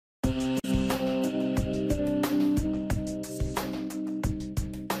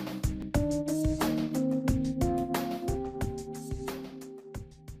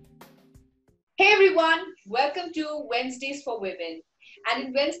everyone, welcome to Wednesdays for Women. And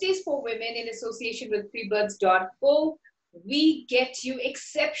in Wednesdays for Women, in association with freebirds.co, we get you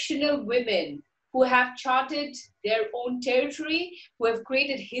exceptional women who have charted their own territory, who have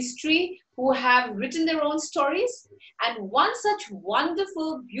created history, who have written their own stories. And one such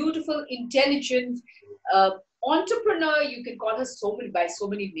wonderful, beautiful, intelligent entrepreneur, you can call her by so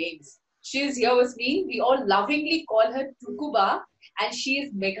many names. She is here with me. We all lovingly call her Tukuba, and she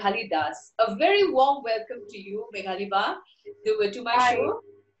is Meghali Das. A very warm welcome to you, Meghali Ba, to my show,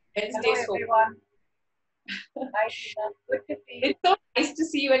 Wednesdays for everyone. Hi, Tina. Good to see you. It's so nice to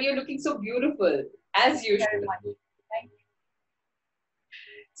see you, and you're looking so beautiful, as usual. Very much. Thank you.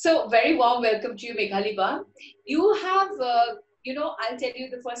 So, very warm welcome to you, Meghali Ba. You have, I'll tell you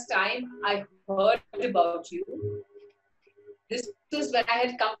the first time I heard about you. This was when I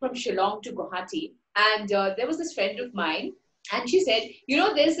had come from Shillong to Guwahati, and there was this friend of mine, and she said,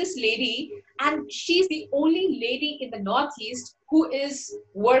 there's this lady, and she's the only lady in the Northeast who is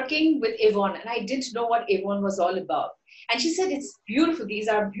working with Avon, and I didn't know what Avon was all about. And she said, it's beautiful. These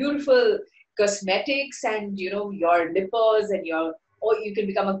are beautiful cosmetics, and your nipples, and or you can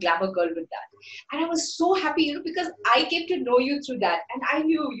become a glamour girl with that. And I was so happy, because I came to know you through that, and I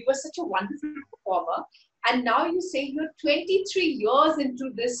knew you were such a wonderful performer. And now you say you're 23 years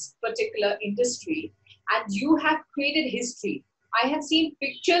into this particular industry, and you have created history. I have seen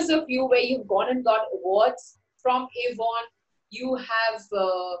pictures of you where you've gone and got awards from Avon. You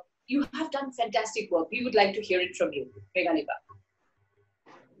have done fantastic work. We would like to hear it from you, Meghali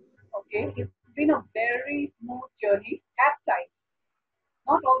Ba. Okay, it's been a very smooth journey at times.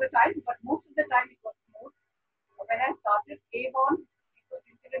 Not all the time, but most of the time it was smooth. When I started Avon, people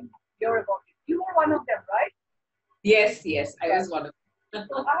didn't hear about it. You were one of them, right? Yes, I was one of them.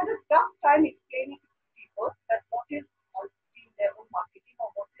 So I had a tough time explaining to people that what is their own marketing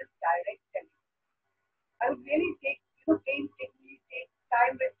or what is direct selling. I would really painstakingly take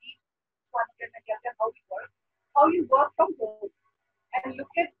time with each one of them and tell them how you work from home. And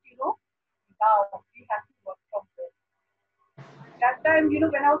look at, now we have to work from home. That time, when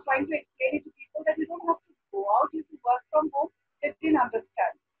I was trying to explain it to people that you don't have to go out, you can work from home, they didn't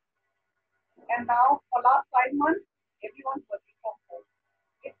understand. And now, for last 5 months, everyone's working from home.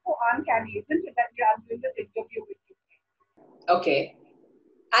 It's so uncanny, isn't it, that I'm doing this interview with you? Okay.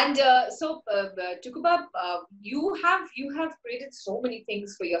 And Tukuba, you have created so many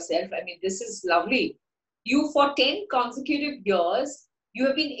things for yourself. I mean, this is lovely. You, for 10 consecutive years, you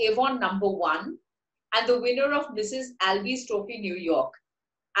have been Avon #1 and the winner of Mrs. ALBEES Trophy New York.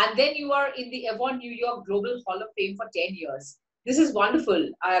 And then you are in the Avon New York Global Hall of Fame for 10 years. This is wonderful.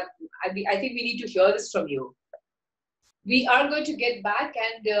 I think we need to hear this from you. We are going to get back,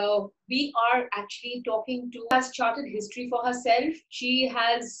 and we are actually talking to has charted history for herself. She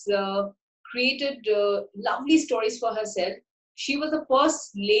has created lovely stories for herself. She was the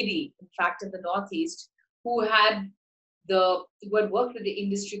first lady, in fact, in the Northeast who had worked with the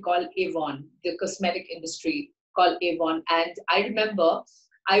industry called Avon, the cosmetic industry called Avon. And I remember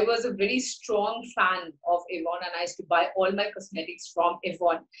I was a very strong fan of Avon, and I used to buy all my cosmetics from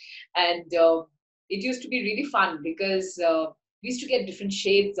Avon. And it used to be really fun because we used to get different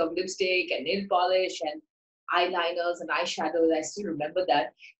shades of lipstick and nail polish and eyeliners and eyeshadows. I still remember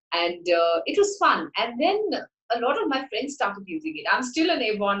that. And it was fun. And then a lot of my friends started using it. I'm still an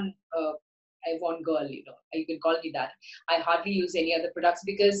Avon girl, you can call me that. I hardly use any other products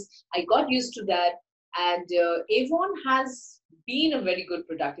because I got used to that. And Avon has been a very good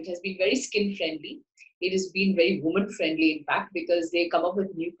product. It has been very skin friendly. It has been very woman friendly, in fact, because they come up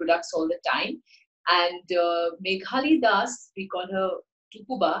with new products all the time. And Meghali Das, we call her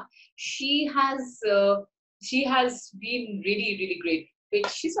Tukuba, she has been really, really great. Wait,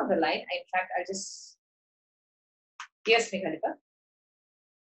 she's on the line. In fact, yes, Meghali.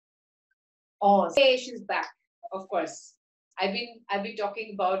 Oh, hey, she's back. Of course, I've been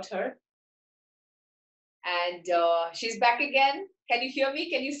talking about her, and she's back again. Can you hear me?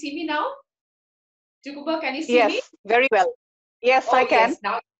 Can you see me now? Tukuba, can you see me? Yes, very well. Yes, I can. Yes,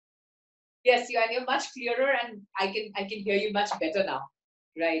 now. Yes, you're much clearer, and I can hear you much better now.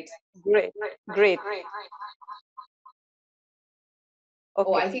 Right. Great. Okay. Okay.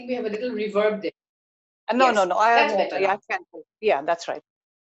 Oh, I think we have a little reverb there. No. That's better. Yeah, I can. Yeah, that's right.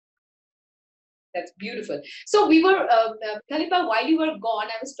 That's beautiful. So we were, Khalifa, while you were gone,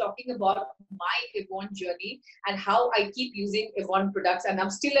 I was talking about my Avon journey and how I keep using Avon products. And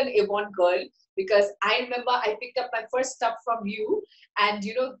I'm still an Avon girl because I remember I picked up my first stuff from you. And,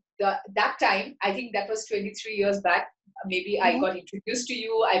 that time, I think that was 23 years back. maybe I got introduced to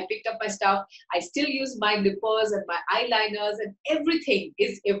you, I picked up my stuff. I still use my lippers and my eyeliners, and everything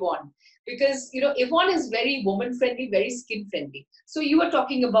is Avon. Because, you know, Avon is very woman friendly, very skin friendly. So you were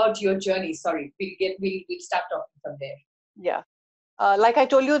talking about your journey. Sorry, we'll start talking from there. Yeah. Like I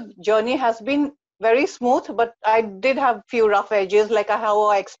told you, journey has been very smooth, but I did have few rough edges, like how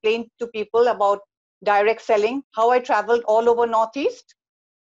I explained to people about direct selling, how I traveled all over Northeast.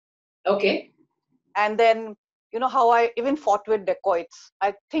 Okay. And then, you know, how I even fought with dacoits.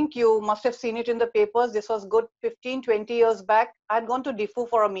 I think you must have seen it in the papers. This was good 15, 20 years back. I had gone to Diffu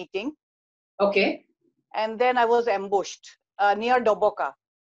for a meeting. Okay. And then I was ambushed near Doboka.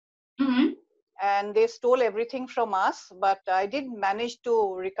 And they stole everything from us, but I did manage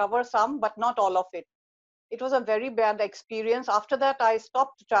to recover some, but not all of it. It was a very bad experience. After that, I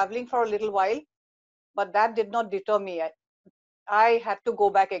stopped traveling for a little while, but that did not deter me. I had to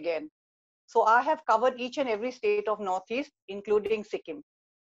go back again. So I have covered each and every state of Northeast, including Sikkim,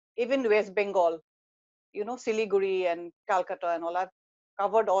 even West Bengal, you know, Siliguri and Calcutta and all. I've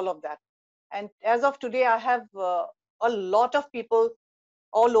covered all of that. And as of today, I have a lot of people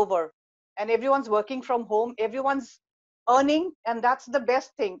all over, and everyone's working from home. Everyone's earning, and that's the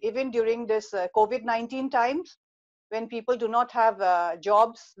best thing. Even during this COVID-19 times, when people do not have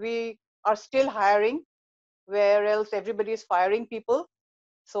jobs, we are still hiring, where else everybody is firing people.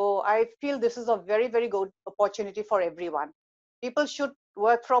 So I feel this is a very, very good opportunity for everyone. People should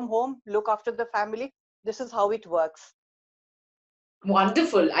work from home, look after the family. This is how it works.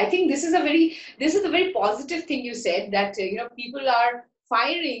 Wonderful. I think this is a very positive thing you said, that you know, people are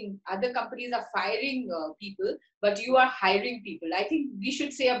firing, other companies are firing people, but you are hiring people. I think we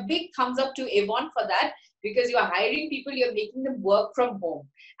should say a big thumbs up to Avon for that, because you are hiring people, you're making them work from home.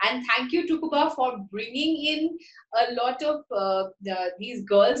 And thank you, Tukuba, for bringing in a lot of these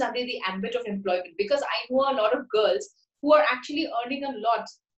girls under the ambit of employment, because I know a lot of girls who are actually earning a lot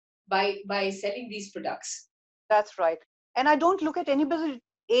by selling these products. That's right. And I don't look at anybody's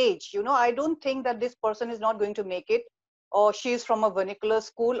age. You know, I don't think that this person is not going to make it, or she's from a vernacular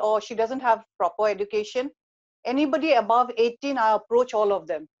school, or she doesn't have proper education. Anybody above 18, I approach all of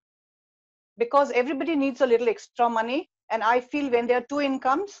them, because everybody needs a little extra money. And I feel when there are two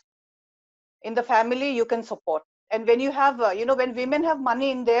incomes in the family, you can support. And when you have, you know, when women have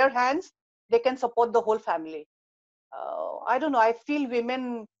money in their hands, they can support the whole family. I don't know, I feel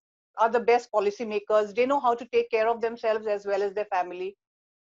women are the best policymakers. They know how to take care of themselves as well as their family.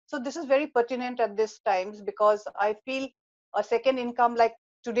 So this is very pertinent at this times, because I feel a second income, like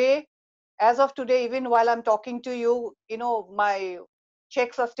today, as of today, even while I'm talking to you, you know, my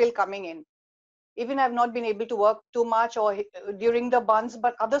checks are still coming in. Even I've not been able to work too much or during the months,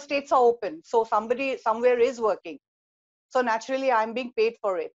 but other states are open. So somebody somewhere is working. So naturally, I'm being paid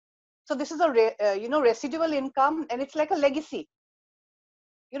for it. So this is a you know, residual income, and it's like a legacy.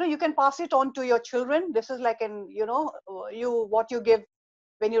 You know, you can pass it on to your children. This is like an, you know, what you give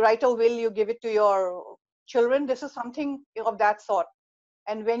when you write a will, you give it to your children. This is something of that sort.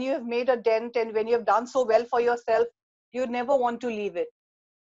 And when you have made a dent and when you have done so well for yourself, you never want to leave it.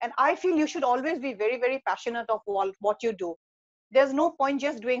 And I feel you should always be very, very passionate of what you do. There's no point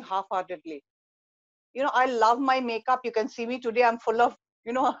just doing half-heartedly. You know, I love my makeup. You can see me today. I'm full of,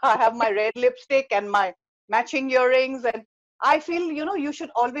 you know, I have my red lipstick and my matching earrings. And I feel, you know, you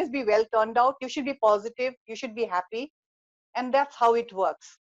should always be well turned out. You should be positive. You should be happy. And that's how it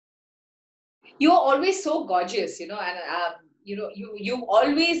works. You're always so gorgeous, you know, and you know, you've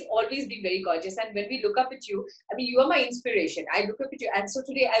always been very gorgeous. And when we look up at you, I mean, you are my inspiration. I look up at you, and so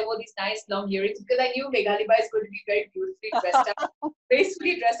today I wore these nice long earrings because I knew Meghali is going to be very beautifully dressed up,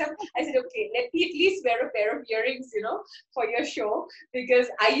 gracefully dressed up. I said, okay, let me at least wear a pair of earrings, you know, for your show, because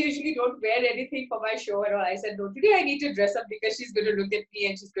I usually don't wear anything for my show at all. I said, no, today I need to dress up because she's going to look at me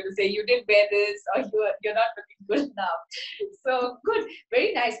and she's going to say, you didn't wear this, or you're not looking good now. So good,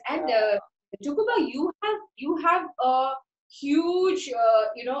 very nice. And Tukuba, you have a huge,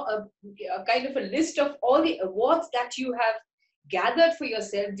 you know, a kind of a list of all the awards that you have gathered for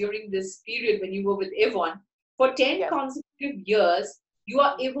yourself during this period when you were with Avon. For 10 consecutive years, you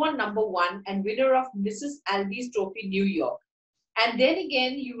are Avon #1 and winner of Mrs. Albees Trophy, New York. And then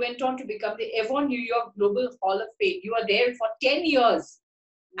again, you went on to become the Avon New York Global Hall of Fame. You are there for 10 years.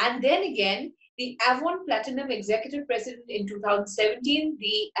 And then again, the Avon Platinum Executive President in 2017,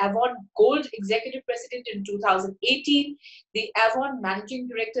 the Avon Gold Executive President in 2018, the Avon Managing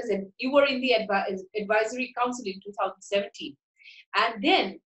Directors, and you were in the Advisory Council in 2017. And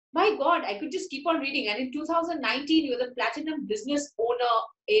then, my God, I could just keep on reading. And in 2019, you were the Platinum Business Owner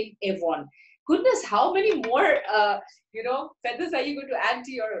in Avon. Goodness, how many more, you know, feathers are you going to add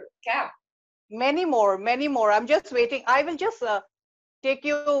to your cap? Many more, many more. I'm just waiting. I will just take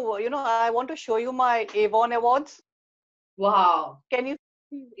you, I want to show you my Avon awards. Wow. Can you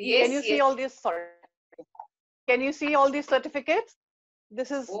Yes, see yes. all these? Sorry. Can you see all these certificates?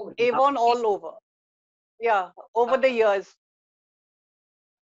 This is Oh, Avon lovely. all over. Yeah, over the years.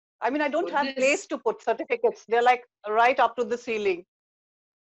 I mean, I don't have place Goodness. to put certificates. They're like right up to the ceiling.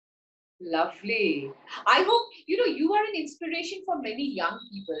 Lovely. I hope, you are an inspiration for many young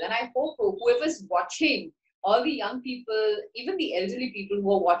people. And I hope whoever's watching, all the young people, even the elderly people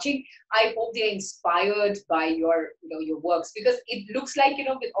who are watching, I hope they are inspired by your works. Because it looks like,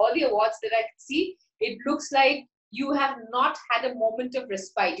 with all the awards that I can see, it looks like you have not had a moment of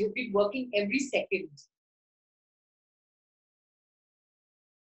respite. You've been working every second.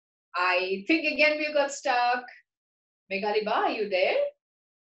 I think again we got stuck. Meghali ba, are you there?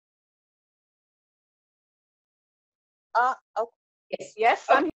 Okay. Yes. Yes,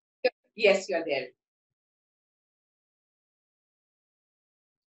 Okay. Yes, you're there.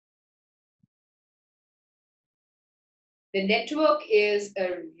 The network is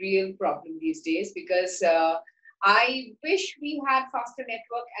a real problem these days because I wish we had faster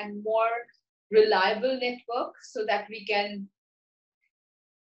network and more reliable network so that we can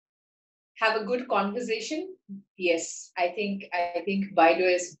have a good conversation. Yes, I think Baido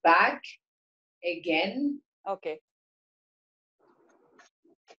is back again. Okay.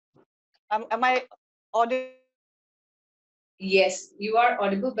 Am I audible? Yes, you are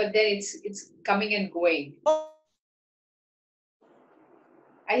audible, but then it's coming and going.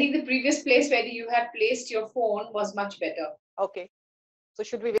 I think the previous place where you had placed your phone was much better. Okay. So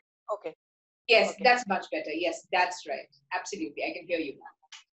should we wait? Okay. Yes, Okay. that's much better. Yes, that's right. Absolutely, I can hear you.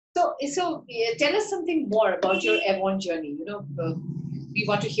 So tell us something more about your Avon journey. We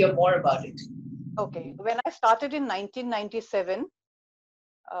want to hear more about it. Okay. When I started in 1997,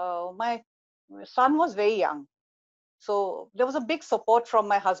 my son was very young. So there was a big support from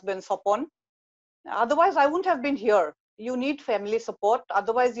my husband, Sopon. Otherwise, I wouldn't have been here. You need family support.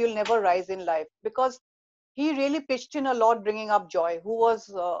 Otherwise, you'll never rise in life, because he really pitched in a lot, bringing up Joy, who was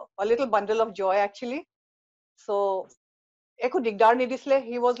a little bundle of joy, actually. So, Eko Digdar Nidisle,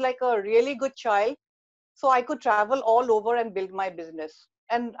 he was like a really good child. So I could travel all over and build my business.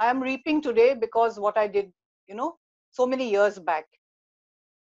 And I'm reaping today because what I did, so many years back.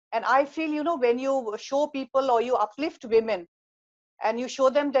 And I feel, when you show people or you uplift women and you show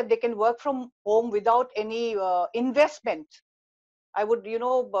them that they can work from home without any investment, I would,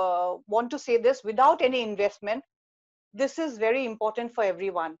 want to say this, without any investment, this is very important for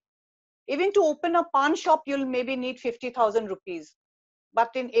everyone. Even to open a pawn shop, you'll maybe need 50,000 rupees. But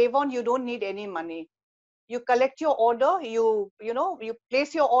in Avon, you don't need any money. You collect your order, you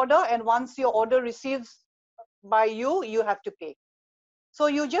place your order, and once your order receives by you, you have to pay. So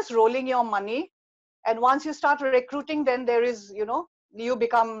you're just rolling your money. And once you start recruiting, then there is, you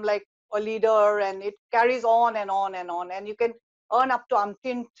become like a leader, and it carries on and on and on. And you can earn up to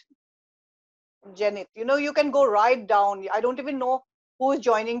umpteenth Janet. You can go right down. I don't even know who is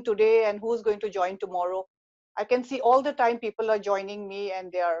joining today and who's going to join tomorrow. I can see all the time people are joining me,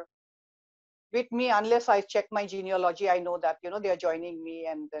 and they are with me. Unless I check my genealogy, I know that, they are joining me,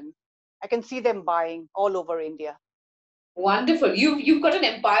 and then I can see them buying all over India. Wonderful. You've got an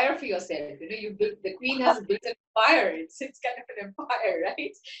empire for yourself. You built the queen has built an empire. It's kind of an empire,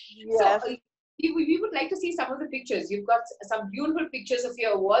 right? So Yes. we would like to see some of the pictures. You've got some beautiful pictures of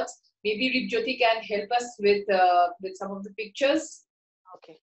your awards. Maybe Ripjyoti can help us with some of the pictures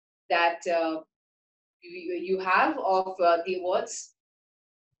Okay. that you have of the awards.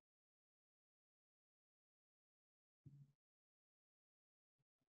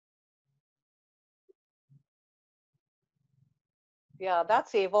 Yeah,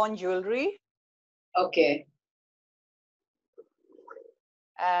 that's Avon jewelry. Okay.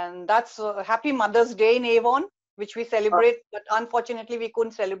 And that's Happy Mother's Day in Avon, which we celebrate, but unfortunately we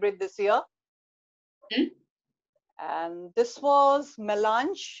couldn't celebrate this year. Hmm? And this was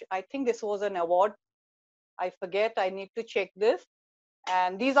Melange. I think this was an award. I forget. I need to check this.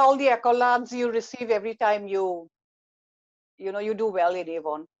 And these are all the accolades you receive every time you do well in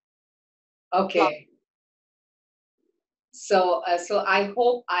Avon. Okay. So I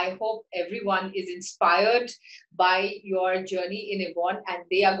hope everyone is inspired by your journey in Avon, and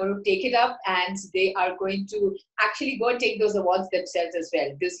they are going to take it up, and they are going to actually go and take those awards themselves as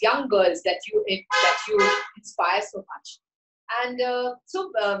well. These young girls that you inspire so much. And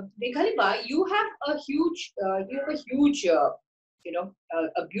Meghali ba, you have a huge a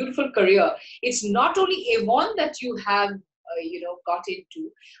beautiful career. It's not only Avon that you have got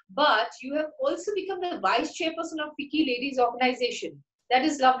into, but you have also become the vice chairperson of FICCI Ladies Organization. That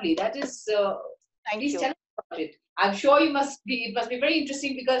is lovely. That is, Thank please you. tell us about it. I'm sure you must be, it must be very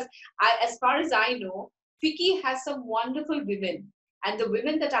interesting because as far as I know, FICCI has some wonderful women. And the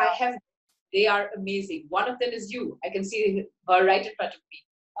women that I have, they are amazing. One of them is you. I can see her right in front of me.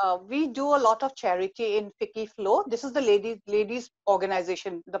 We do a lot of charity in FICCI Flow. This is the ladies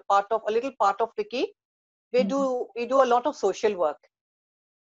organization, the part of a little part of FICCI. We do a lot of social work.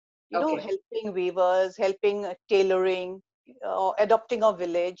 Okay. Helping weavers, helping tailoring, or adopting a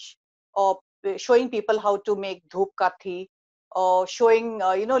village, or showing people how to make dhoop kathi, or showing,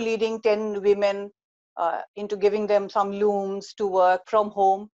 leading 10 women into giving them some looms to work from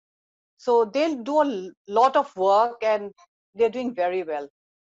home. So they'll do a lot of work and they're doing very well.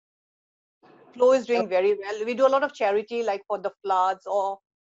 Flow is doing very well. We do a lot of charity, like for the floods, or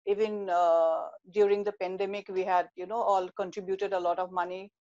even during the pandemic, we had, all contributed a lot of money.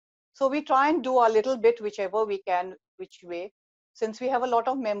 So we try and do a little bit, whichever we can, which way. Since we have a lot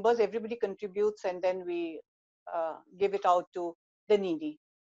of members, everybody contributes, and then we give it out to the needy.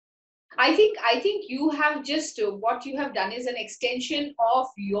 I think you have just what you have done is an extension of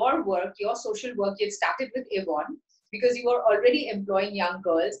your work, your social work. You had started with Avon because you were already employing young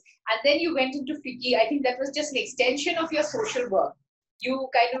girls, and then you went into FICCI. I think that was just an extension of your social work. You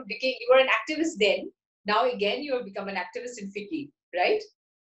kind of became, you were an activist then. Now again, you have become an activist in FICCI, right?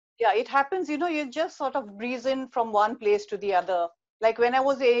 Yeah, it happens, you just sort of breeze in from one place to the other. Like when I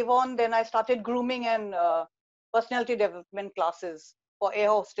was at Avon, then I started grooming and personality development classes for Air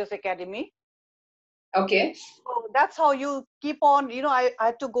Hostess Academy. Okay. So that's how you keep on, I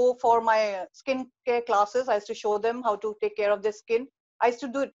had to go for my skin care classes. I used to show them how to take care of their skin. I used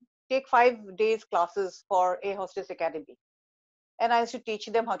to take 5 days classes for Air Hostess Academy. And I used to teach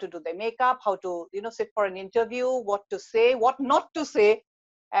them how to do their makeup, how to, sit for an interview, what to say, what not to say,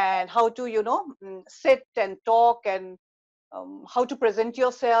 and how to, sit and talk, and how to present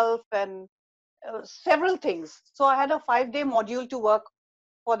yourself, and several things. So I had a 5-day module to work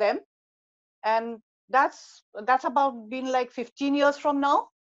for them. And that's about been like 15 years from now.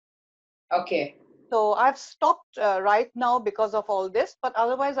 Okay. So I've stopped right now because of all this, but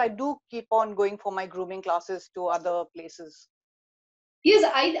otherwise I do keep on going for my grooming classes to other places. Yes,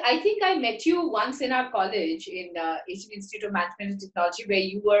 I think I met you once in our college in Asian Institute of Management and Technology, where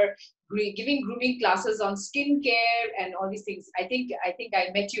you were giving grooming classes on skincare and all these things. I think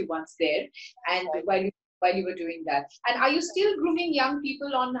I met you once there, and Right. while you were doing that. And are you still grooming young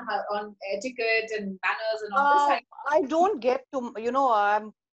people on etiquette and manners and all this? I don't get to,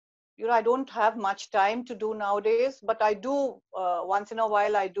 I don't have much time to do nowadays, but I do once in a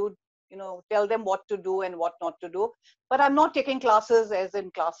while. I do, tell them what to do and what not to do. But I'm not taking classes as in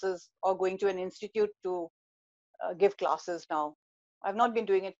classes or going to an institute to give classes now. I've not been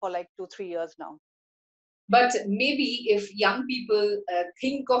doing it for like 2-3 years now. But maybe if young people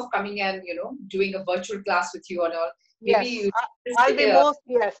think of coming and doing a virtual class with you and all, maybe Yes, you I'll be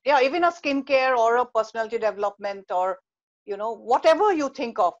yes, yeah, even a skincare or a personality development, or, whatever you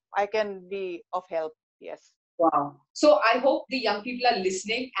think of, I can be of help. Yes. Wow. So I hope the young people are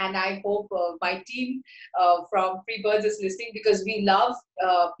listening, and I hope my team from Freebirds is listening, because we love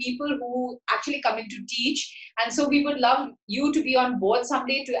people who actually come in to teach. And so we would love you to be on board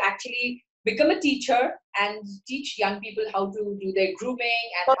someday to actually become a teacher and teach young people how to do their grooming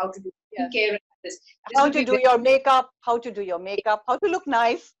and But, how to do yes, skincare. This how would to be do your makeup, how to do your makeup, how to look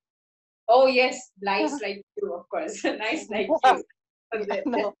nice. oh yes, nice like you, of course. Nice like you. Yeah,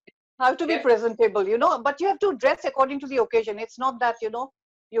 no, how to be presentable, but you have to dress according to the occasion. It's not that,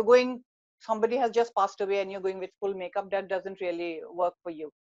 you're going, somebody has just passed away and you're going with full makeup. That doesn't really work for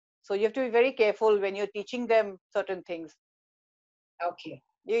you. So you have to be very careful when you're teaching them certain things. Okay.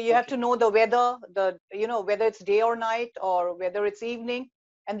 You have to know the weather, whether it's day or night, or whether it's evening,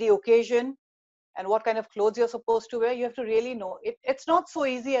 and the occasion, and what kind of clothes you're supposed to wear. You have to really know it. It's not so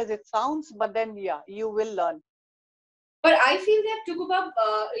easy as it sounds, but then, yeah, you will learn. But I feel that Tukubab,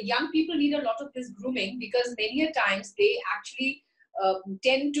 young people need a lot of this grooming, because many a times they actually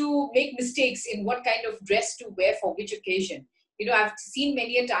tend to make mistakes in what kind of dress to wear for which occasion. I've seen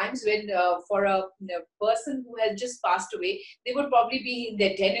many a times when for a person who has just passed away, they would probably be in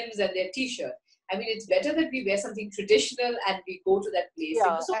their denims and their t-shirt. I mean, it's better that we wear something traditional and we go to that place.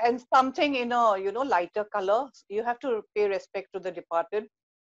 Yeah, So and something in a, lighter color. You have to pay respect to the departed.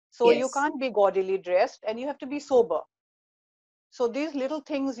 So you yes. can't be gaudily dressed, and you have to be sober. So these little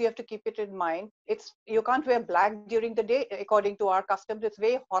things, you have to keep it in mind. You can't wear black during the day. According to our customs, it's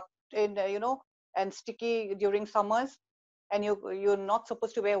very hot in, and sticky during summers, and you're not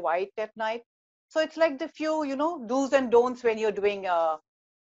supposed to wear white at night. So it's like the few, do's and don'ts when you're doing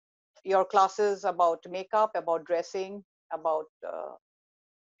your classes about makeup, about dressing, about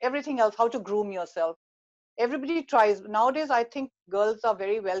everything else, how to groom yourself. Everybody tries. Nowadays, I think girls are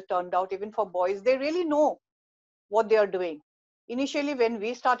very well turned out, even for boys. They really know what they are doing. Initially, when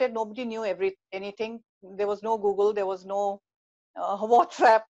we started, nobody knew anything. There was no Google, there was no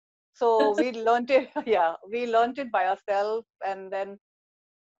WhatsApp. So we learned it, yeah, we learned it by ourselves, and then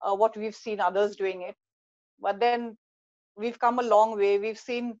what we've seen others doing it. But then we've come a long way. We've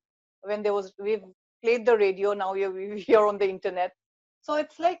seen we've played the radio, now we're here on the internet. So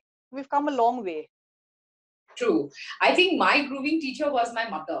it's like we've come a long way. True. I think my grooming teacher was my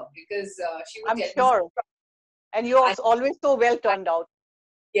mother because she would I'm tell me. sure. And you're And always so well turned out.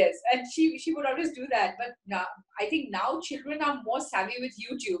 yes, and she would always do that. But now I think now children are more savvy with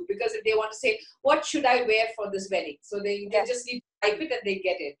YouTube because if they want to say what should I wear for this wedding, so they Yes. just need to type it and they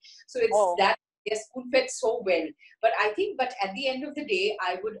get it. So it's Oh. that they're spoon fed so well. But I think, but at the end of the day,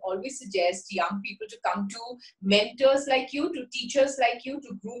 I would always suggest young people to come to mentors like you, to teachers like you,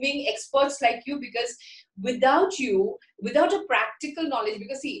 to grooming experts like you, because without you, without a practical knowledge,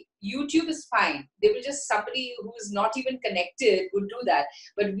 because see, YouTube is fine. They will just, somebody who is not even connected would do that.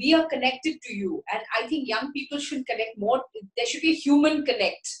 But we are connected to you. And I think young people should connect more. There should be a human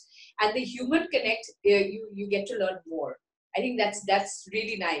connect. And the human connect, you get to learn more. I think that's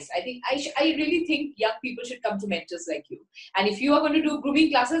really nice. I think I really think young people should come to mentors like you. And if you are going to do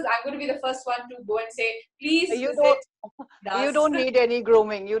grooming classes, I'm going to be the first one to go and say, please You visit you us. don't need any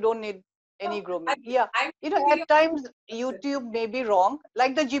grooming. You don't need any grooming. Yeah. I'm You know, at times YouTube may be wrong.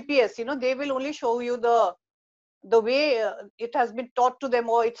 Like the GPS, you know, they will only show you the way it has been taught to them,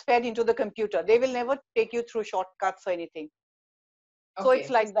 or it's fed into the computer. They will never take you through shortcuts or anything. So it's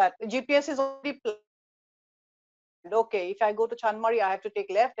okay. like that. GPS is already planned. Okay, if I go to Chanmari, I have to take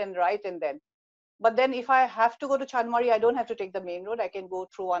left and right and then. But then if I have to go to Chanmari, I don't have to take the main road. I can go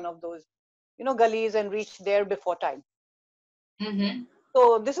through one of those, you know, gullies and reach there before time. Mm-hmm.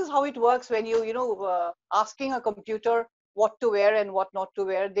 So this is how it works when asking a computer what to wear and what not to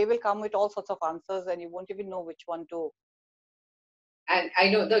wear. They will come with all sorts of answers, and you won't even know which one to. And I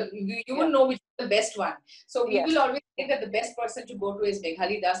know you will Yeah. know which is the best one. So we Yes. will always say that the best person to go to is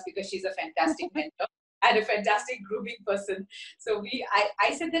Meghali Das because she's a fantastic mentor and a fantastic grooming person. So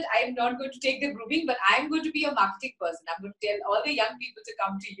I said that I am not going to take the grooming, but I'm going to be a marketing person. I'm going to tell all the young people to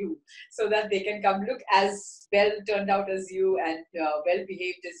come to you so that they can come look as well turned out as you and well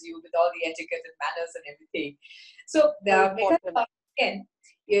behaved as you with all the etiquette and manners and everything. So So Meghali, important. again,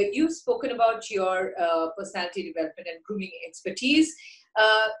 you've spoken about your personality development and grooming expertise.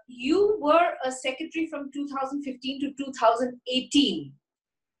 You were a secretary from 2015 to 2018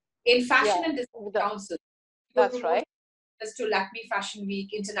 in Fashion Yeah, and Design Council. You were that's promoted right. to Lakme Fashion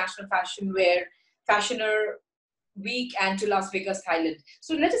Week, International Fashion Wear, Fashioner Week, and to Las Vegas, Thailand.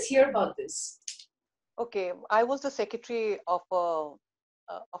 So let us hear about this. Okay, I was the secretary of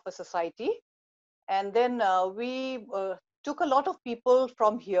a society, and then we took a lot of people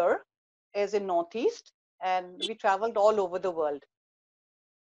from here, as in Northeast, and we traveled all over the world.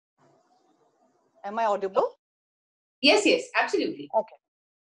 Am I audible? Yes, yes, absolutely. Okay.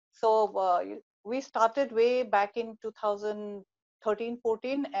 So we started way back in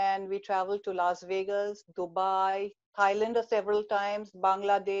 2013-14, and we traveled to Las Vegas, Dubai, Thailand several times,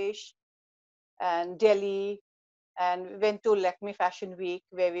 Bangladesh, and Delhi, and we went to Lakme Fashion Week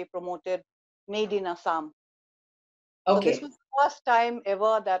where we promoted Made in Assam. So this Okay. was the first time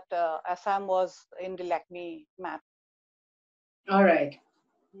ever that Assam was in the Lakme map. All right.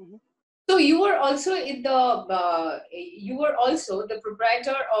 Mhm. So you were also you were also the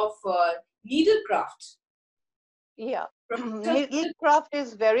proprietor of Needle Craft. Yeah, Proprietor- needle craft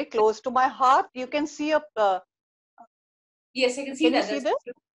is very close to my heart. You can see Yes, I can see can you that. see That's this?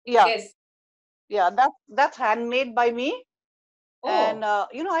 Yeah, yes. yeah, that's handmade by me. And Oh,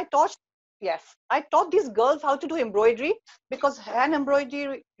 I taught these girls how to do embroidery, because hand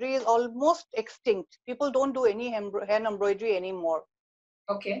embroidery is almost extinct. People don't do any hand embroidery anymore.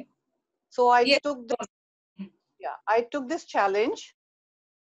 okay. So Yes. I took this challenge,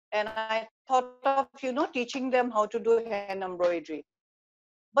 and I thought of teaching them how to do hand embroidery.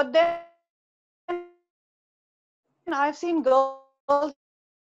 But then I've seen girls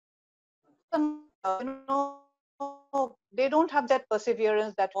in Thailand, they don't have that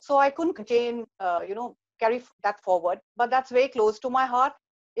perseverance that so I couldn't carry that forward. But that's very close to my heart.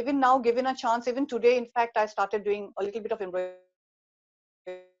 Even now, given a chance, even today, in fact, I started doing a little bit of embroidery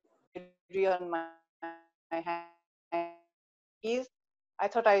on my hands. I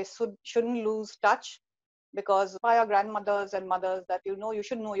thought I shouldn't lose touch, because we were taught by our grandmothers and mothers that you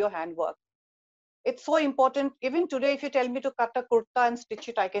should know your handwork. It's so important. Even today, if you tell me to cut a kurta and stitch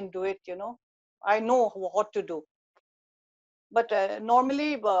it, I can do it. I know what to do. But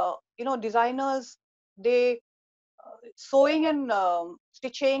normally, designers, they sewing and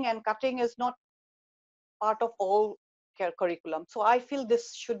stitching and cutting is not part of all curriculum. So I feel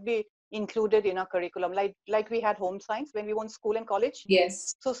this should be included in a curriculum, like we had home science when we were in school and college.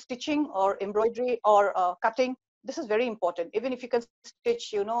 Yes. So stitching or embroidery or cutting, this is very important. Even if you can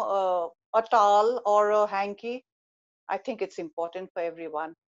stitch, a towel or a hanky, I think it's important for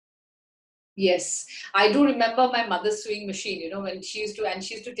everyone. Yes, I do remember my mother's sewing machine, when she used to, and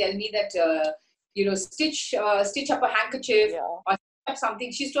she used to tell me that, stitch up a handkerchief Yeah. or stitch up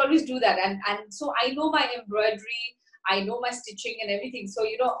something. She used to always do that. And so I know my embroidery, I know my stitching and everything. So,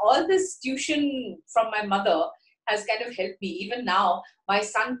 all this tuition from my mother has kind of helped me. Even now, my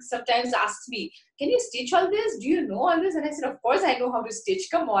son sometimes asks me, can you stitch all this? Do you know all this? And I said, of course I know how to stitch.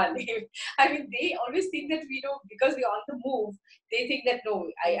 Come on. I mean, they always think that we know because we're on the move. They think that no,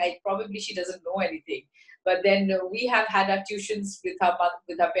 I probably she doesn't know anything. But then we have had our tuitions with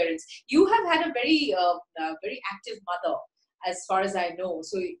our parents. You have had a very active mother, as far as I know.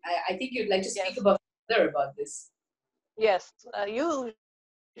 So I think you'd like to speak Yes. about this. Yes.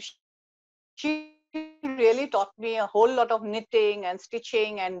 She really taught me a whole lot of knitting and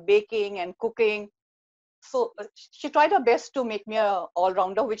stitching and baking and cooking. So she tried her best to make me a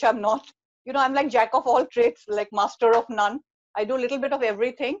all-rounder, which I'm not. I'm like jack of all trades, like master of none. I do a little bit of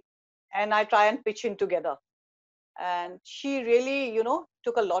everything, and I try and pitch in together. And she really,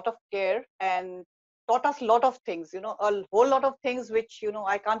 took a lot of care and taught us a lot of things, a whole lot of things which,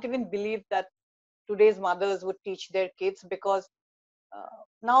 I can't even believe that today's mothers would teach their kids, because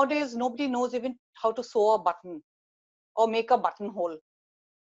nowadays nobody knows even how to sew a button or make a buttonhole.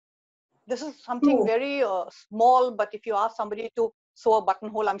 This is something True. very small, but if you ask somebody to sew a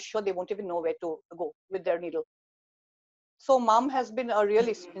buttonhole, I'm sure they won't even know where to go with their needle. So mom has been a real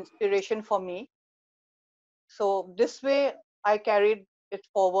inspiration for me. So this way I carried it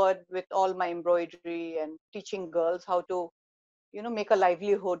forward with all my embroidery and teaching girls how to, make a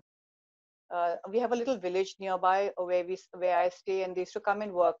livelihood. We have a little village nearby where I stay, and they used to come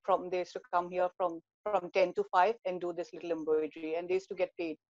and work they used to come here from 10 to 5 and do this little embroidery, and they used to get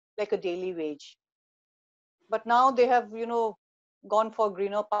paid like a daily wage. But now they have, gone for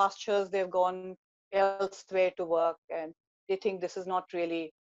greener pastures. They've gone elsewhere to work, and they think this is not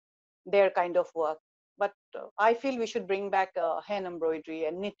really their kind of work. But I feel we should bring back hand embroidery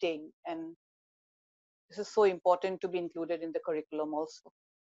and knitting, and this is so important to be included in the curriculum also.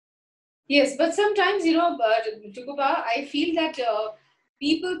 Yes, but sometimes, Tukuba, I feel that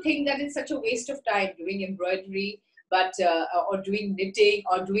people think that it's such a waste of time doing embroidery, but or doing knitting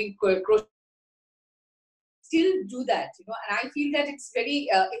or doing crochet. Still do that, and I feel that it's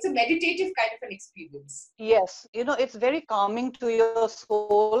a meditative kind of an experience. Yes, it's very calming to your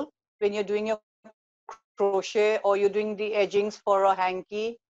soul when you're doing your crochet, or you're doing the edgings for a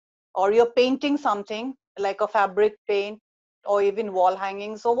hanky, or you're painting something like a fabric paint, or even wall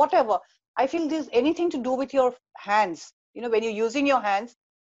hangings or whatever. I feel there's anything to do with your hands. When you're using your hands,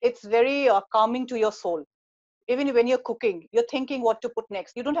 it's very calming to your soul. Even when you're cooking, you're thinking what to put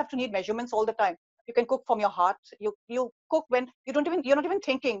next. You don't have to need measurements all the time. You can cook from your heart. You cook when you're not even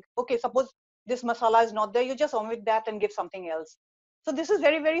thinking, okay, suppose this masala is not there, you just omit that and give something else. So this is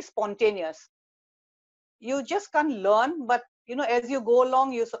very, very spontaneous. You just can't learn, but as you go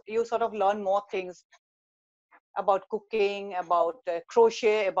along, you sort of learn more things about cooking, about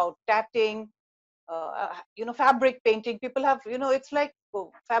crochet, about tatting, fabric painting. People have, it's like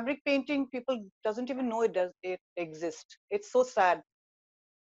fabric painting, people doesn't even know it exists. It's so sad,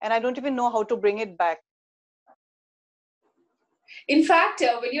 and I don't even know how to bring it back. In fact,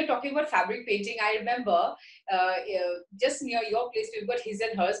 when you're talking about fabric painting, I remember just near your place, we've got his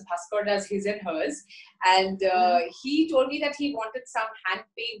and hers. Bhaskar does his and hers. And he told me that he wanted some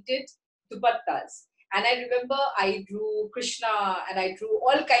hand-painted dupattas. And I remember I drew Krishna and I drew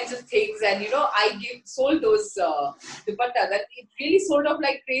all kinds of things. And, I sold those dupattas. And it really sold off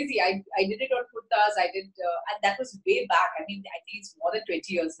like crazy. I did it on kurtas. And that was way back. I mean, I think it's more than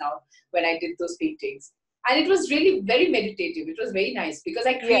 20 years now when I did those paintings. And it was really very meditative. It was very nice because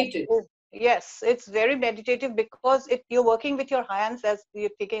I created. Yes, it's very meditative because you're working with your hands as you're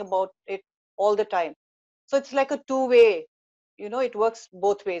thinking about it all the time. So it's like a two-way, it works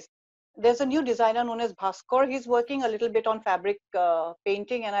both ways. There's a new designer known as Bhaskar. He's working a little bit on fabric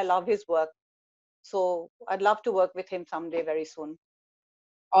painting, and I love his work. So I'd love to work with him someday very soon.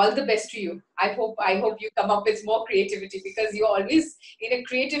 All the best to you. I hope you come up with more creativity because you're always in a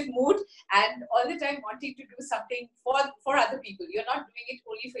creative mood and all the time wanting to do something for other people. You're not doing it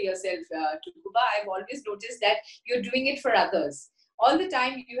only for yourself, Tukuba. I've always noticed that you're doing it for others. All the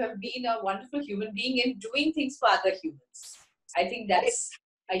time you have been a wonderful human being in doing things for other humans. I think that's,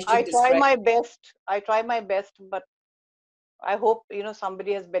 I I should try describe. my best. I try my best, but I hope,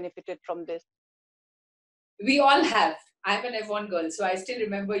 somebody has benefited from this. We all have. I'm an Avon girl, so I still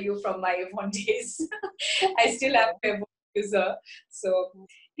remember you from my Avon days. I still have Yeah. an Avon user. So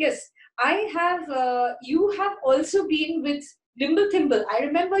yes, I have. You have also been with Nimble Thimble. I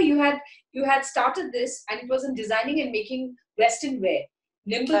remember you had started this, and it was in designing and making Western wear.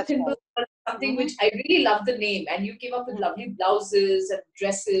 Nimble That's Thimble right. was something Hmm. which I really love the name, and you came up with lovely blouses and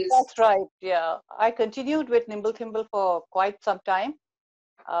dresses. That's right. Yeah. I continued with Nimble Thimble for quite some time,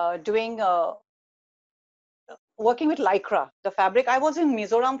 doing working with lycra, the fabric. I was in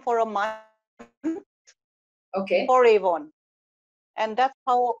Mizoram for a month Okay, for Avon, and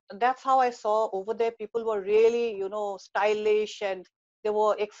that's how I saw over there. People were really, stylish, and they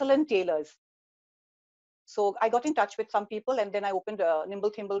were excellent tailors. So I got in touch with some people, and then I opened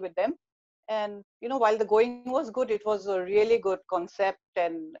Nimble Thimble with them. And while the going was good, it was a really good concept,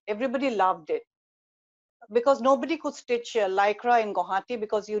 and everybody loved it because nobody could stitch lycra in Guwahati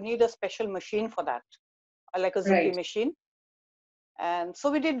because you need a special machine for that, like a Zuki right. machine. And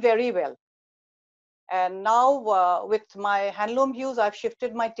so we did very well. And now with my handloom hues, I've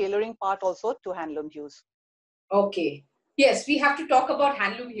shifted my tailoring part also to handloom hues. Okay. Yes, we have to talk about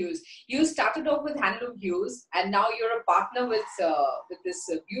Handloom Hues. You started off with Handloom Hues, and now you're a partner with this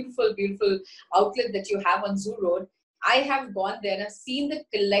beautiful, beautiful outlet that you have on Zoo Road. I have gone there and I've seen the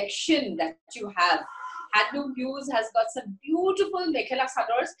collection that you have. Handloom Hues has got some beautiful Meghela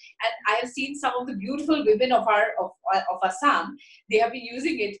sadors, and I have seen some of the beautiful women of Assam. They have been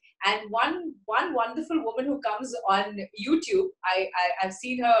using it, and one wonderful woman who comes on YouTube. I've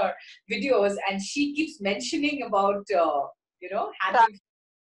seen her videos, and she keeps mentioning about handloom.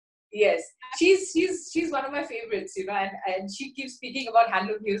 Yes, she's one of my favorites, and she keeps speaking about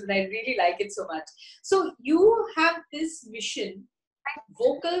handloom hues, and I really like it so much. So you have this mission,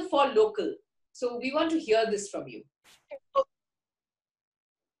 vocal for local. So we want to hear this from you.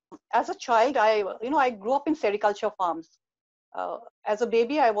 As a child, I grew up in sericulture farms. As a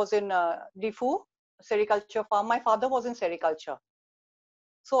baby, I was in Difu sericulture farm. My father was in sericulture.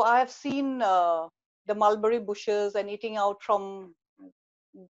 So I have seen the mulberry bushes and eating out from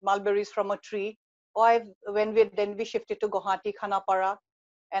mulberries from a tree. Or then we shifted to Guwahati, Khanapara,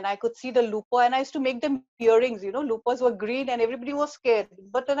 and I could see the looper, and I used to make them earrings. Loopers were green, and everybody was scared.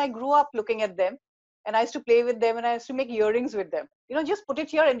 But then I grew up looking at them, and I used to play with them, and I used to make earrings with them. Just put it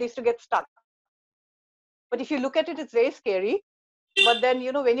here, and they used to get stuck. But if you look at it, it's very scary. But then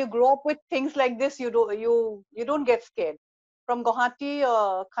when you grow up with things like this, you don't get scared. From Guwahati,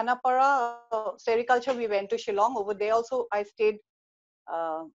 Khanapara, sericulture, we went to Shillong. Over there also I stayed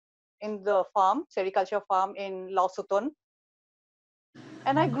uh, in the farm, sericulture farm in Lausuton.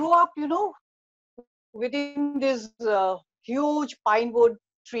 And I grew up within these huge pine wood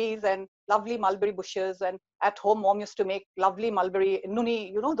trees and lovely mulberry bushes. And at home, mom used to make lovely mulberry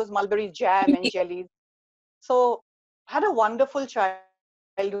nuni, those mulberry jam and jellies. So had a wonderful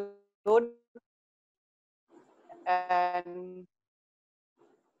childhood, and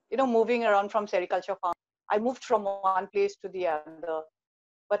moving around from sericulture farm. I moved from one place to the other.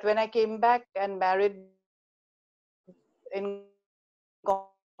 But when I came back and married in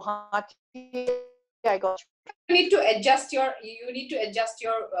Guwahati, I got You need to adjust your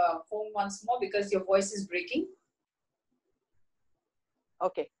phone once more because your voice is breaking.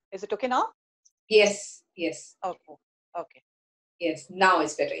 okay. Is it okay now? Yes, yes, Okay. Okay. yes. Now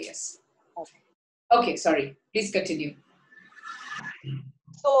it's better. Yes. Okay. Okay, sorry. Please continue.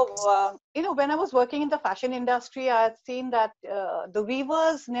 So, when I was working in the fashion industry, I had seen that the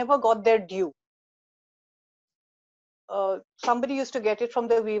weavers never got their due. Somebody used to get it from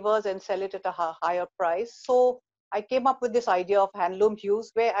the weavers and sell it at a higher price. So I came up with this idea of handloom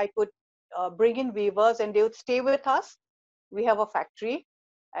hues where I could bring in weavers and they would stay with us. We have a factory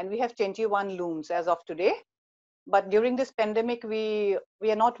and we have 21 looms as of today. But during this pandemic, we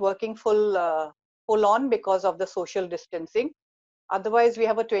are not working full on because of the social distancing. Otherwise, we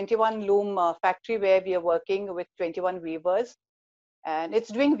have a 21 loom factory where we are working with 21 weavers. And it's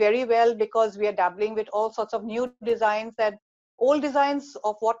doing very well because we are dabbling with all sorts of new designs and old designs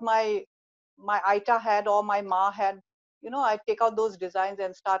of what my Aita had or my Ma had. I take out those designs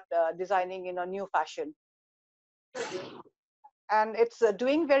and start designing in a new fashion. And it's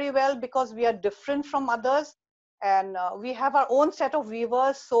doing very well because we are different from others, and we have our own set of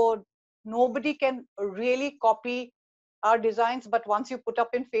weavers, so nobody can really copy our designs. But once you put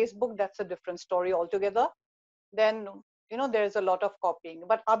up in Facebook, that's a different story altogether. Then there's a lot of copying,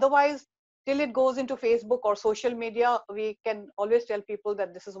 but otherwise till it goes into Facebook or social media, we can always tell people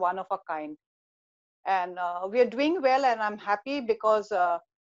that this is one of a kind. And we are doing well, and I'm happy because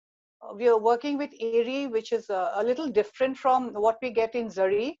we are working with Eri, which is a little different from what we get in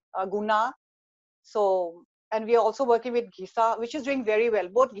Zari, Guna. So, and we are also working with Gisa, which is doing very well.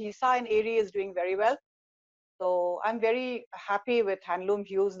 Both Gisa and Eri is doing very well. So I'm very happy with Handloom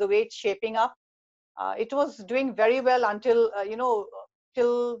Hues, the way it's shaping up. It was doing very well until,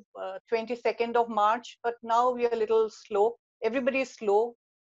 till 22nd of March, but now we are a little slow. Everybody is slow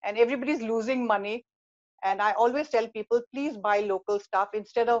and everybody's losing money. And I always tell people, please buy local stuff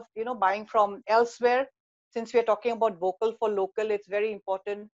instead of, buying from elsewhere. Since we're talking about vocal for local, it's very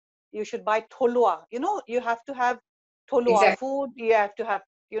important. You should buy Tholua. You have to have Tholua Exactly. food. You have to have,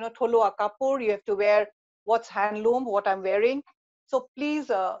 Tholua kapur. You have to wear what's handloom, what I'm wearing. So please,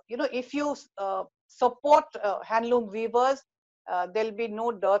 if you support handloom weavers, there'll be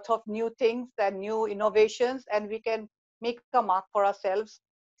no dearth of new things and new innovations, and we can make a mark for ourselves.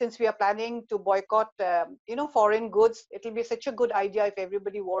 Since we are planning to boycott, foreign goods, it will be such a good idea if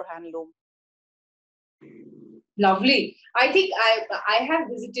everybody wore handloom. Lovely. I think I have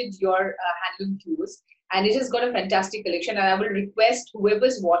visited your Handloom Hues, and it has got a fantastic collection. And I will request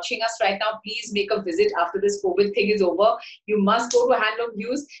whoever's watching us right now, please make a visit after this COVID thing is over. You must go to Handloom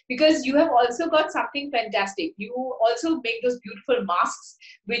Hues because you have also got something fantastic. You also make those beautiful masks,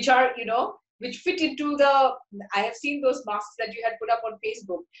 which are, which fit into the. I have seen those masks that you had put up on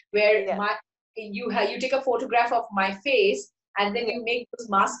Facebook, where you take a photograph of my face, and then you make those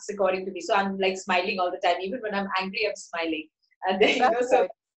masks according to me. So I'm like smiling all the time. Even when I'm angry, I'm smiling. And then, That's so right.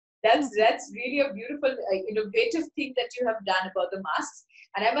 that's really a beautiful, innovative thing that you have done about the masks.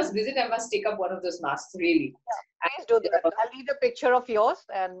 And I must visit, I must take up one of those masks, really. Please do that. I'll need a picture of yours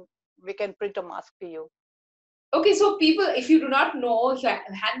and we can print a mask for you. Okay, so people, if you do not know,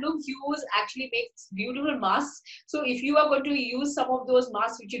 Handloom Hues actually makes beautiful masks. So if you are going to use some of those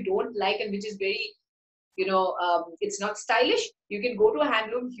masks which you don't like and which is very, it's not stylish, you can go to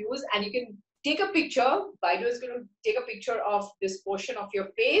Handloom Hues and you can take a picture. Baidu is going to take a picture of this portion of your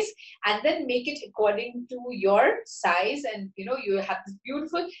face and then make it according to your size, and you have this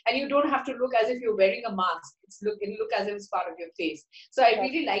beautiful, and you don't have to look as if you're wearing a mask. It'll look as if it's part of your face. So I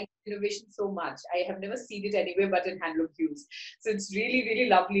really like innovation so much. I have never seen it anywhere but in Handloom Hues. So it's really, really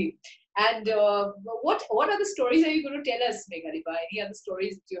lovely. And what other stories are you going to tell us, Meghali? Any other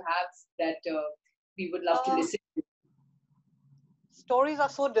stories that you have that we would love to listen to? Stories are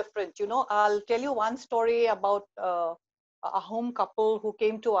so different. I'll tell you one story about a home couple who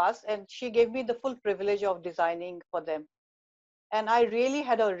came to us, and she gave me the full privilege of designing for them. And I really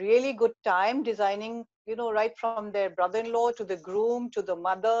had a really good time designing, right from their brother-in-law to the groom, to the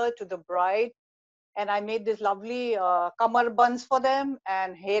mother, to the bride. And I made these lovely kamar buns for them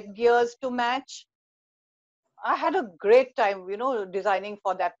and headgears to match. I had a great time, designing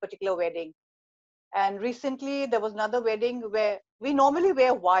for that particular wedding. And recently there was another wedding where we normally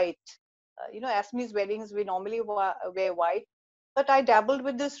wear white. Asmi's weddings, we normally wear white. But I dabbled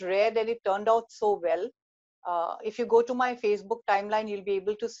with this red and it turned out so well. If you go to my Facebook timeline, you'll be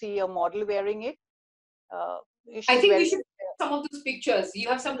able to see a model wearing it. I think we should some of those pictures. You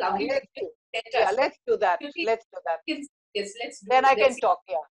have some lovely pictures. Yeah, let's do that. Let's do that. Yes, let's do Then it. I can talk.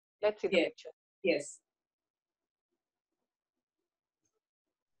 Yeah, let's see the picture. Yes.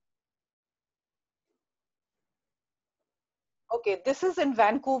 Okay, this is in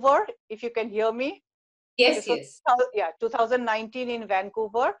Vancouver, if you can hear me. Yes, yes. 2019 in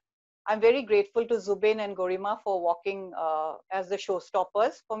Vancouver. I'm very grateful to Zubin and Gorima for walking as the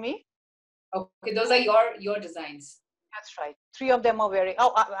showstoppers for me. Okay, those are your designs. That's right. 3 of them are wearing.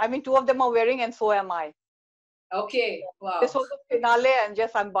 Oh, I mean, 2 of them are wearing, and so am I. Okay, wow. This was the finale, and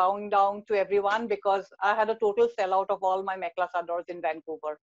just I'm bowing down to everyone because I had a total sellout of all my mekla sadors in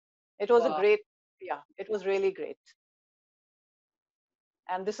Vancouver. It was a great, it was really great.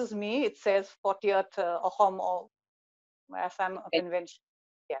 And this is me. It says 40th Ahom Assam Convention.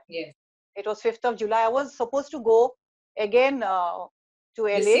 Yeah. Yes. It was 5th of July. I was supposed to go again to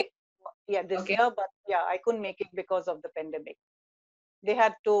LA. This year, but I couldn't make it because of the pandemic. They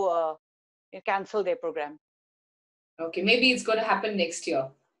had to cancel their program. Okay, maybe it's going to happen next year.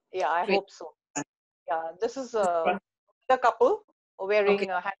 Yeah, I hope so. Yeah, this is the couple wearing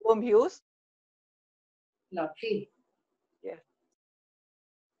Handloom Hues. Lovely. Yeah.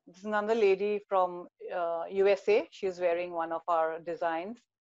 This is another lady from USA. She's wearing one of our designs.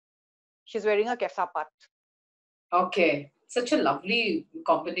 She's wearing a kesapat. Okay, such a lovely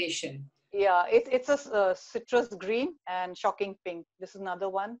combination. Yeah, it's a citrus green and shocking pink. This is another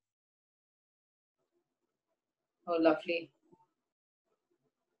one. Oh, lovely.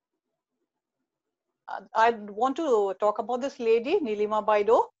 I want to talk about this lady, Nilima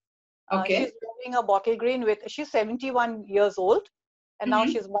Baido. Okay. She's doing a bottle green with, she's 71 years old, and now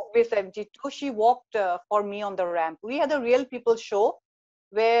she's must be 72. She walked for me on the ramp. We had a real people show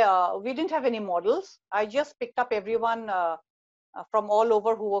where we didn't have any models. I just picked up everyone from all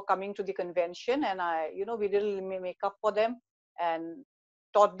over who were coming to the convention, and we did makeup for them and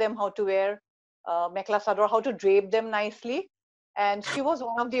taught them how to wear mekhla sador, how to drape them nicely. And she was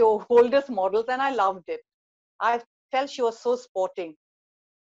one of the oldest models, and I loved it. I felt she was so sporting.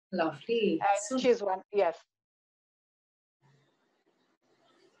 Lovely. And So she's one, yes.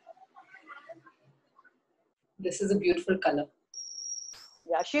 this is a beautiful color.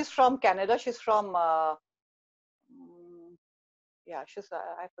 Yeah, she's from Canada. She's from, yeah,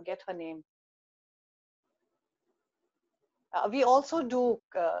 I forget her name. We also do,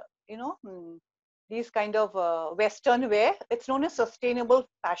 these kind of Western wear. It's known as sustainable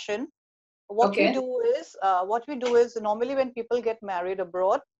fashion. What we do is normally when people get married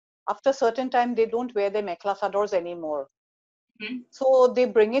abroad, after a certain time, they don't wear their mekhla sadors anymore. So they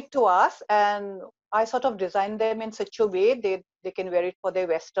bring it to us, and I sort of design them in such a way they can wear it for their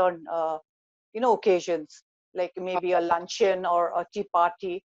Western, occasions, like maybe a luncheon or a tea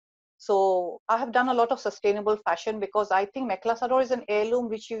party. So I have done a lot of sustainable fashion because I think mekhla sador is an heirloom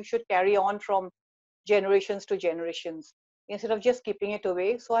which you should carry on from generations to generations instead of just keeping it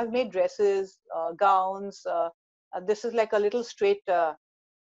away. So I've made dresses, gowns. This is like a little straight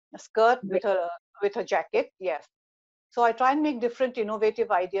skirt with a jacket. Yes. So I try and make different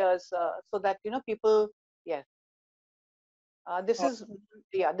innovative ideas so that people. Yes. This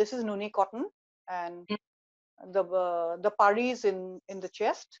is Nuni cotton, and the pari is in the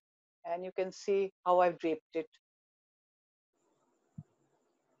chest, and you can see how I've draped it.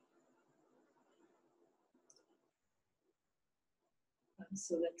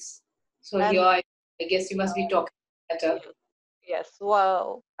 So here I guess you must be talking better. Yes.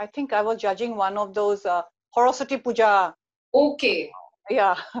 Well, I think I was judging one of those Saraswati Puja. Okay.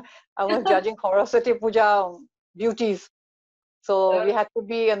 Yeah, I was judging Saraswati Puja beauties. So we had to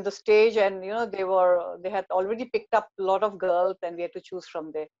be on the stage, and they had already picked up a lot of girls, and we had to choose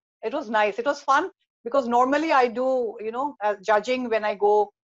from there. It was nice. It was fun because normally I do judging when I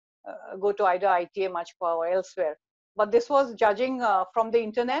go to either ITA, Majpa, or elsewhere. But this was judging from the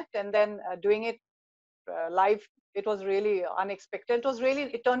internet and then doing it live. It was really unexpected.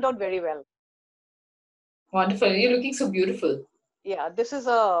 It turned out very well. Wonderful. You're looking so beautiful. Yeah, this is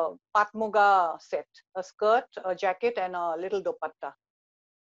a patmuga set, a skirt, a jacket, and a little dupatta.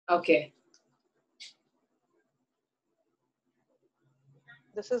 Okay.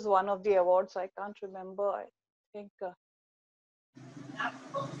 This is one of the awards. I can't remember. I think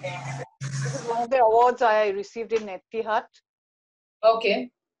this is one of the awards I received in Etihad. Okay.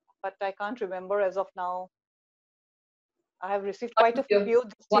 But I can't remember as of now. I have received quite a few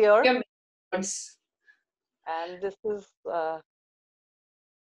this year. And this is, I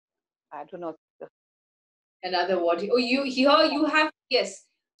don't know. Another award. Oh, you have, yes,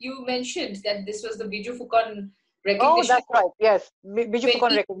 you mentioned that this was the Biju Fukan recognition. Oh, that's right. Yes, Biju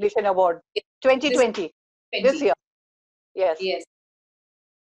Fukan Recognition Award, 2020. This year. Yes. Yes.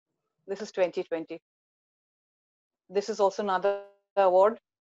 This is 2020. This is also another award.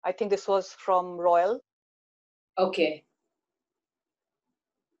 I think this was from Royal. Okay.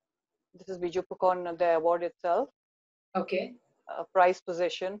 This is Biju Fukan, the award itself. Okay. A prize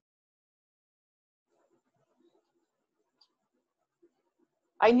possession.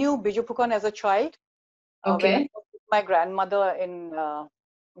 I knew Biju Fukan as a child. Okay. When I was with my grandmother in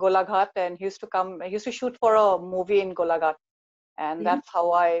Golaghat, and he used to shoot for a movie in Golaghat, and that's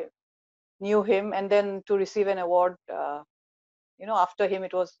how I knew him. And then to receive an award, after him,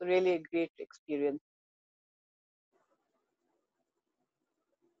 it was really a great experience.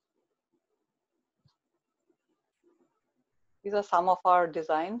 These are some of our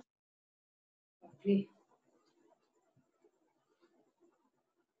designs. Lovely.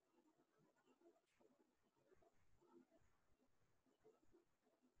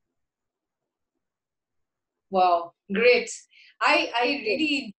 Wow, great. I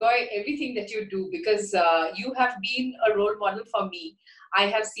really enjoy everything that you do because you have been a role model for me. I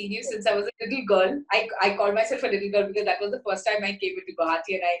have seen you since I was a little girl. I call myself a little girl because that was the first time I came into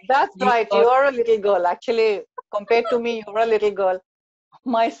Guwahati, and That's right. You are a little girl. Actually, compared to me, you're a little girl.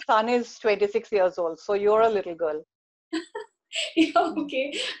 My son is 26 years old, so you're a little girl. Yeah,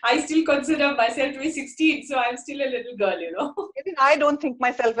 okay. I still consider myself to be 16, so I'm still a little girl, Even I don't think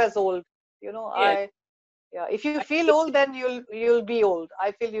myself as old. Yes. Yeah, if you feel old, then you'll be old.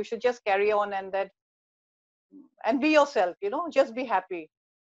 I feel you should just carry on and be yourself. Just be happy.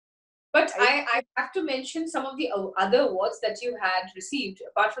 But I have to mention some of the other awards that you had received.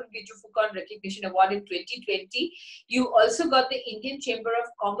 Apart from the Jufucon Recognition Award in 2020, you also got the Indian Chamber of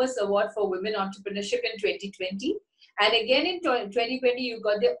Commerce Award for Women Entrepreneurship in 2020. And again in 2020, you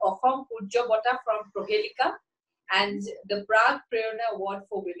got the Ohom Pujya Bota from Prohelika and the Prague Prerna Award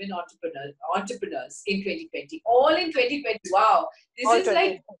for Women Entrepreneurs in 2020. All in 2020. Wow. This All is 20.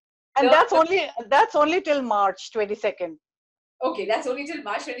 like... And that's only till March 22nd. Okay, that's only till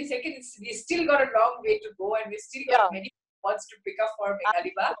March 22nd. We still got a long way to go and we still got many awards to pick up for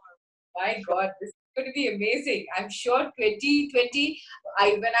Meghali. My God, this is going to be amazing. I'm sure 2020,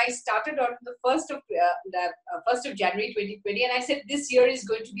 when I started on the 1st of January 2020, and I said this year is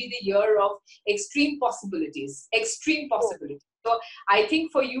going to be the year of extreme possibilities. Extreme possibilities. So I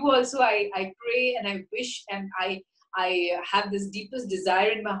think for you also, I pray and I wish and I have this deepest desire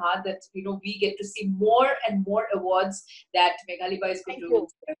in my heart that, you know, we get to see more and more awards that Meghali is going to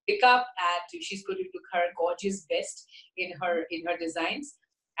pick up, and she's going to look her gorgeous best in her designs.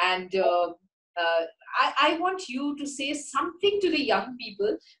 And I want you to say something to the young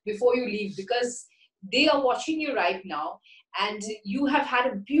people before you leave, because they are watching you right now. And you have had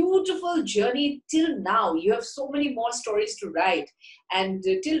a beautiful journey till now. You have so many more stories to write. And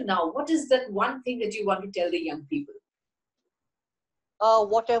till now, what is that one thing that you want to tell the young people?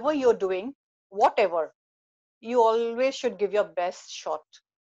 Whatever you're doing, whatever, you always should give your best shot.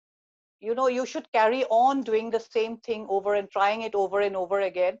 You know, you should carry on doing the same thing over and trying it over and over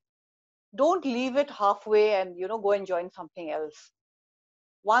again. Don't leave it halfway and, you know, go and join something else.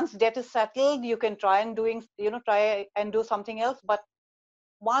 Once debt is settled, you can try and do something else. But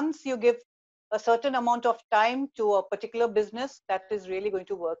once you give a certain amount of time to a particular business, that is really going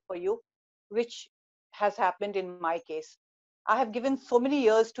to work for you, which has happened in my case. I have given so many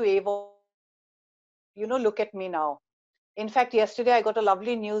years to Avon. You know, look at me now. In fact, yesterday I got a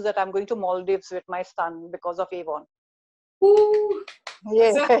lovely news that I'm going to Maldives with my son because of Avon. Ooh.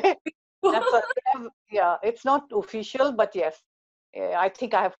 Yeah. Yeah, it's not official, but yes, I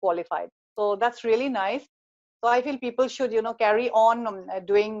think I have qualified. So that's really nice. So I feel people should, you know, carry on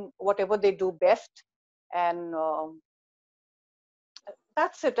doing whatever they do best. And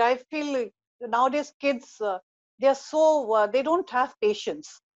that's it. I feel nowadays kids, they're so, they don't have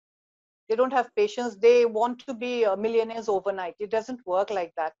patience. They don't have patience. They want to be millionaires overnight. It doesn't work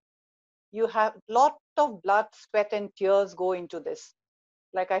like that. You have lot of blood, sweat, and tears go into this.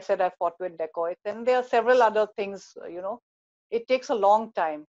 Like I said, I fought with dacoits, and there are several other things, you know. It takes a long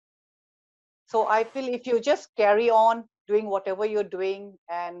time. So I feel if you just carry on doing whatever you're doing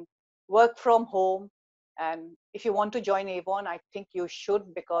and work from home, and if you want to join Avon, I think you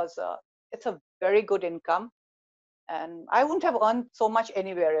should, because it's a very good income. And I wouldn't have earned so much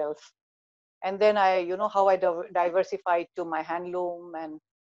anywhere else. And then you know, how I diversified to my handloom, and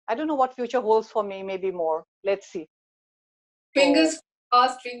I don't know what future holds for me, maybe more. Let's see. Fingers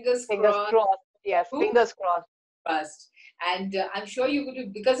crossed, fingers crossed. Yes, fingers crossed. And I'm sure you're going to,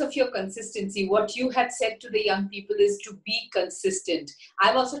 because of your consistency, what you had said to the young people is to be consistent.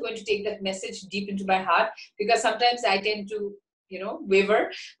 I'm also going to take that message deep into my heart, because sometimes I tend to, you know,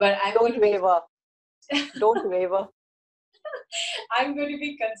 waver, but Don't waver. Don't waver. I'm going to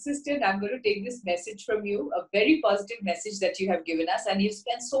be consistent. I'm going to take this message from you, a very positive message that you have given us. And you've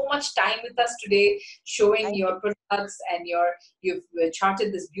spent so much time with us today, showing your products, and you've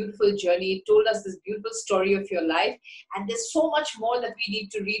charted this beautiful journey, told us this beautiful story of your life. And there's so much more that we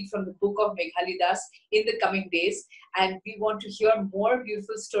need to read from the book of Meghali Das in the coming days. And we want to hear more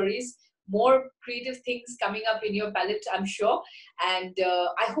beautiful stories, more creative things coming up in your palette, I'm sure. And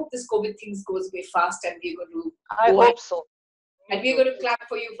I hope this COVID things goes away fast, and we're going to I hope so. And we're going to clap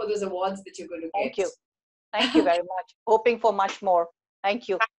for you for those awards that you're going to get. Thank you. Thank you very much. Hoping for much more. Thank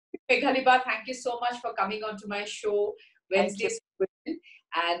you. Meghali, thank you so much for coming onto my show, Wednesdays.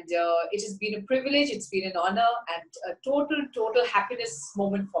 And it has been a privilege. It's been an honor and a total happiness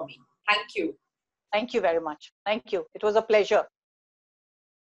moment for me. Thank you. Thank you very much. Thank you. It was a pleasure.